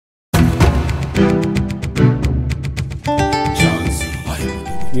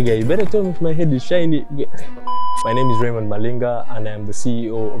You guys, you better tell me if my head is shiny. My name is Raymond Malinga and I am the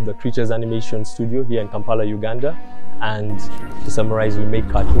CEO of the Creatures Animation Studio here in Kampala, Uganda. And to summarize, we make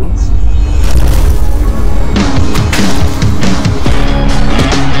cartoons.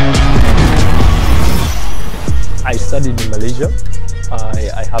 I studied in Malaysia.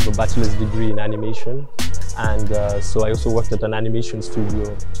 I have a bachelor's degree in animation. And so I also worked at an animation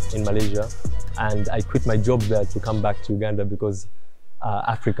studio in Malaysia. And I quit my job there to come back to Uganda because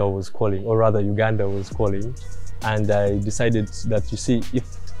Africa was calling, or rather Uganda was calling. And I decided that, you see,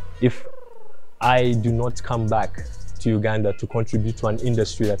 if I do not come back to Uganda to contribute to an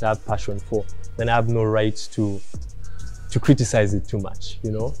industry that I have passion for, then I have no right to criticize it too much,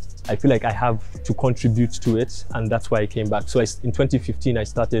 you know? I feel like I have to contribute to it, and that's why I came back. So in 2015, I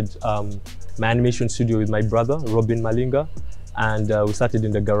started my animation studio with my brother, Raymond Malinga, and we started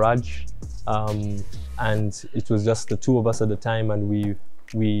in the garage. And it was just the two of us at the time, and we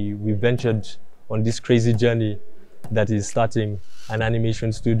ventured on this crazy journey that is starting an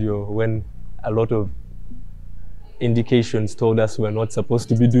animation studio when a lot of indications told us we're not supposed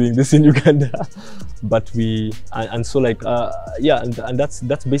to be doing this in Uganda. But so like yeah, and that's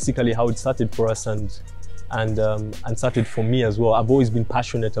basically how it started for us, and started for me as well. I've always been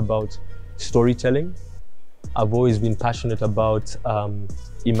passionate about storytelling. I've always been passionate about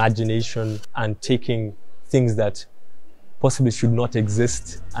imagination and taking things that possibly should not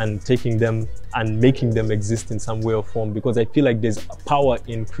exist and taking them and making them exist in some way or form, because I feel like there's a power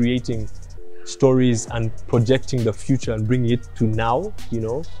in creating stories and projecting the future and bringing it to now, you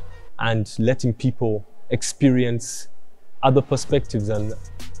know, and letting people experience other perspectives and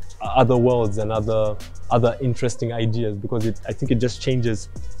other worlds and other interesting ideas, because I think it just changes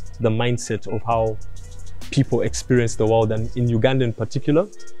the mindset of how people experience the world. And in Uganda in particular,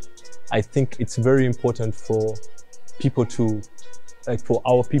 I think it's very important for people to, for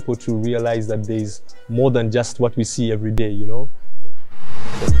our people to realize that there's more than just what we see every day, you know?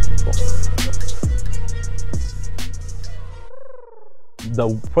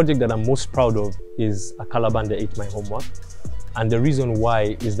 The project that I'm most proud of is Kalabanda Ate My Homework. And the reason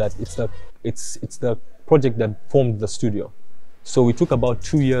why is that it's the project that formed the studio. So we took about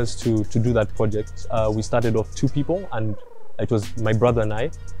 2 years to do that project. We started off 2 people, and it was my brother and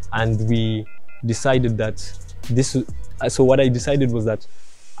I, and we decided that so what I decided was that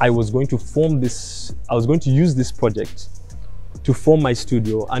I was going to use this project to form my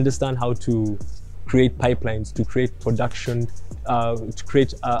studio, understand how to create pipelines, to create production, to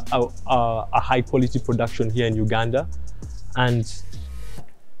create a high quality production here in Uganda. And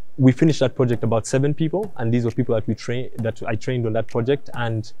we finished that project about 7 people, and these were people that I trained on that project,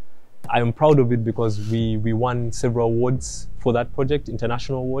 and I am proud of it because we won several awards for that project,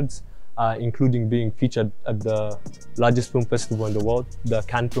 international awards, including being featured at the largest film festival in the world, the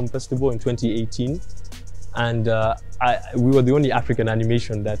Cannes Film Festival in 2018, and we were the only African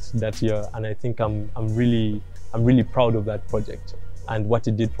animation that year, and I think I'm really proud of that project and what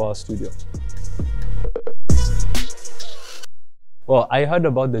it did for our studio. Well, I heard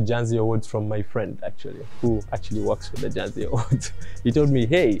about the Janzi Awards from my friend, actually, who actually works for the Janzi Awards. He told me,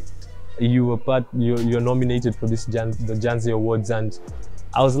 hey, you're nominated for the Janzi Awards, and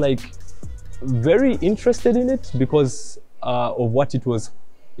I was like very interested in it because of what it was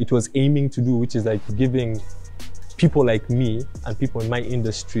aiming to do, which is like giving people like me and people in my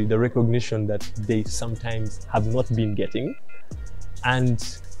industry the recognition that they sometimes have not been getting. And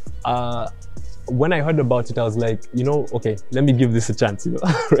when I heard about it, I was like, you know, okay, let me give this a chance, you know,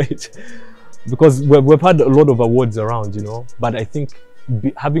 right? Because we've had a lot of awards around, you know, but I think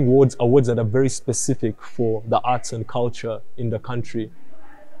having awards that are very specific for the arts and culture in the country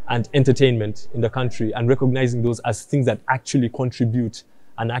and entertainment in the country, and recognizing those as things that actually contribute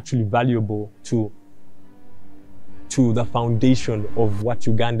and actually valuable to the foundation of what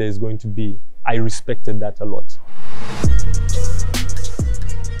Uganda is going to be, I respected that a lot.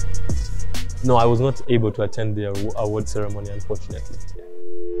 No, I was not able to attend the award ceremony, unfortunately.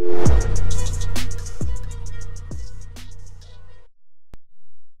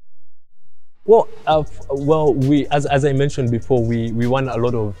 Well, as I mentioned before, we won a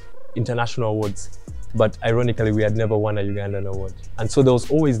lot of international awards, but ironically, we had never won a Ugandan award. And so there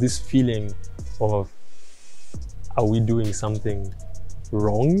was always this feeling of, are we doing something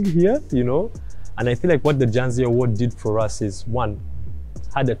wrong here, you know? And I feel like what the Janzi Award did for us is, one,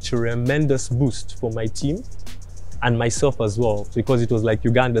 had a tremendous boost for my team and myself as well, because it was like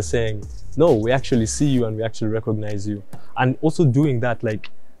Uganda saying, no, we actually see you and we actually recognize you. And also doing that, like,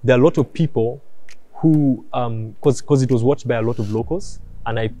 there are a lot of people who, because it was watched by a lot of locals,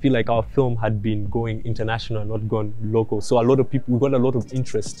 and I feel like our film had been going international, not gone local. So a lot of people, we got a lot of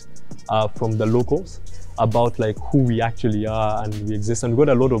interest from the locals about like who we actually are and we exist. And we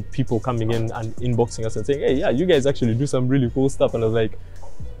got a lot of people coming in and inboxing us and saying, hey, yeah, you guys actually do some really cool stuff. And I was like,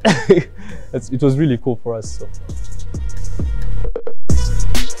 it was really cool for us. So.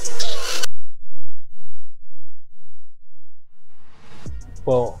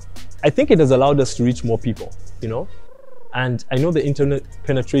 Well, I think it has allowed us to reach more people, you know? And I know the internet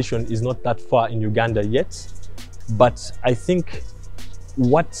penetration is not that far in Uganda yet, but I think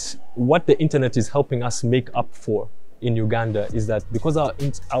what the internet is helping us make up for in Uganda is that because our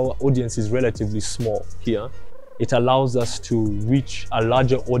audience is relatively small here, it allows us to reach a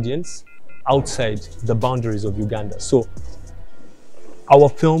larger audience outside the boundaries of Uganda. So our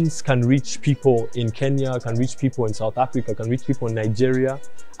films can reach people in Kenya, can reach people in South Africa, can reach people in Nigeria.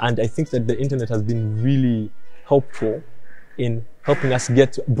 And I think that the internet has been really helpful in helping us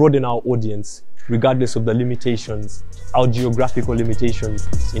broaden our audience, regardless of the limitations, our geographical limitations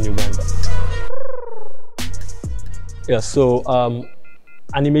in Uganda. Yeah, so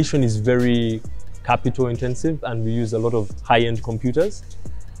animation is very capital intensive and we use a lot of high-end computers.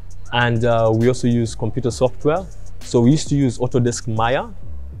 And we also use computer software. So we used to use Autodesk Maya,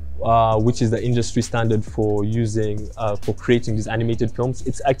 which is the industry standard for using, for creating these animated films.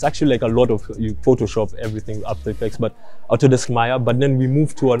 It's actually like a lot of Photoshop, everything, After Effects, but Autodesk Maya. But then we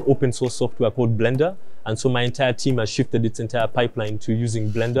moved to an open source software called Blender. And so my entire team has shifted its entire pipeline to using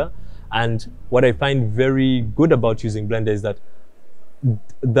Blender. And what I find very good about using Blender is that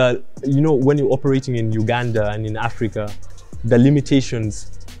when you're operating in Uganda and in Africa, the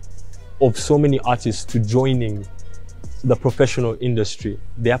limitations of so many artists to joining the professional industry,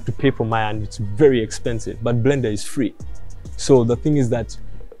 they have to pay for Maya and it's very expensive, but Blender is free. So the thing is that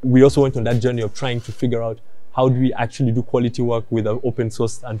we also went on that journey of trying to figure out how do we actually do quality work with an open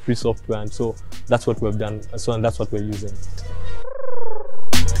source and free software, and so that's what we've done, and that's what we're using.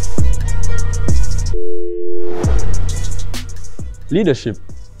 Leadership.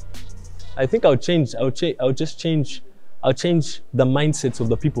 I think I'll change the mindsets of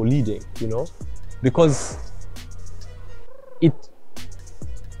the people leading, you know, because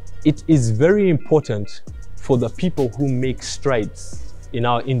it is very important for the people who make strides in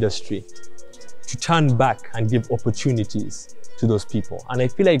our industry to turn back and give opportunities to those people. And I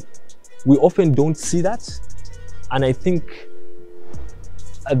feel like we often don't see that. And I think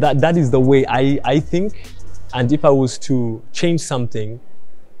that is the way I think. And if I was to change something,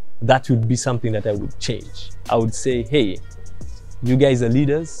 that would be something that I would change. I would say, hey, you guys are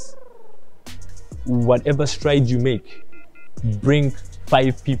leaders. Whatever stride you make, bring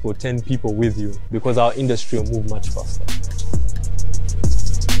 5 people, 10 people with you, because our industry will move much faster.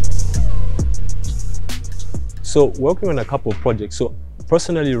 So working on a couple of projects. So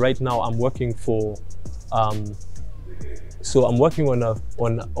personally, right now, I'm working for. So I'm working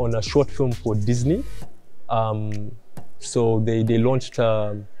on a short film for Disney. So they launched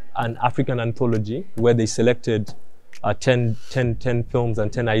an African anthology where they selected 10 films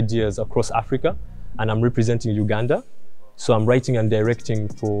and 10 ideas across Africa, and I'm representing Uganda. So I'm writing and directing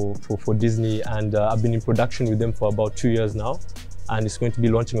for Disney, and I've been in production with them for about 2 years now, and it's going to be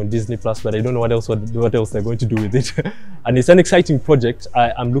launching on Disney+, but I don't know what else they're going to do with it. And it's an exciting project.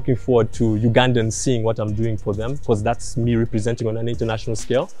 I'm looking forward to Ugandans seeing what I'm doing for them, because that's me representing on an international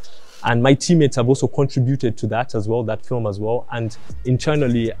scale. And my teammates have also contributed to that as well, that film as well. And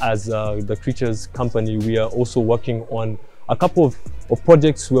internally, as the Creatures company, we are also working on a couple of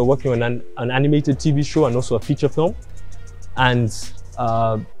projects. We're working on an animated TV show and also a feature film. And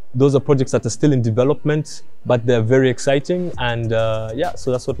those are projects that are still in development, but they're very exciting. And yeah, so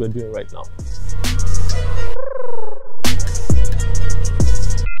that's what we're doing right now.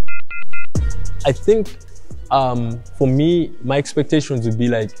 I think for me, my expectations would be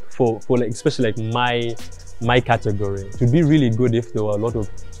like for like, especially like my category, it would be really good if there were a lot of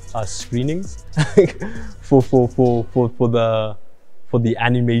screenings for the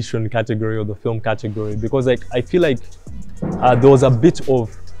animation category or the film category, because like I feel like there was a bit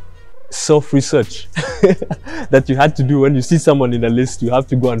of self-research that you had to do when you see someone in a list. You have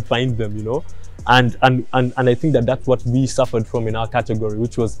to go and find them, you know. And I think that that's what we suffered from in our category,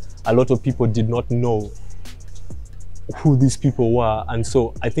 which was a lot of people did not know who these people were. And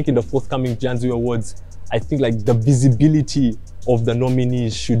so I think in the forthcoming Janzi Awards, I think like the visibility of the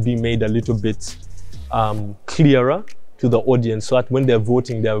nominees should be made a little bit clearer to the audience, so that when they're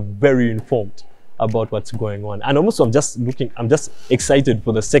voting, they're very informed about what's going on. And also I'm just excited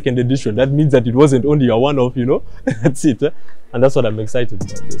for the second edition. That means that it wasn't only a one-off, you know. That's it. And that's what I'm excited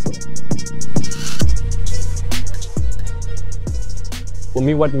about. For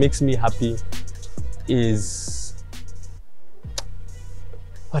me, what makes me happy is,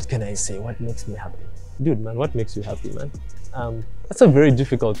 what can I say? What makes me happy? Dude, man, what makes you happy, man? That's a very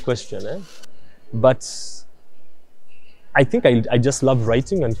difficult question, eh? But I think I just love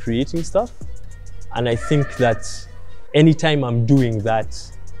writing and creating stuff. And I think that anytime I'm doing that,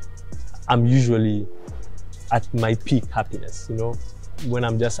 I'm usually at my peak happiness, you know, when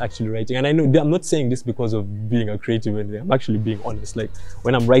I'm just actually writing. And I know I'm not saying this because of being a creative or anything. I'm actually being honest. Like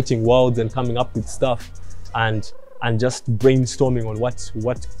when I'm writing words and coming up with stuff and just brainstorming on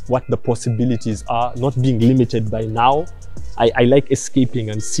what the possibilities are, not being limited by now. I like escaping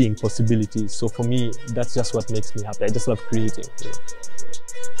and seeing possibilities. So for me, that's just what makes me happy. I just love creating. You know?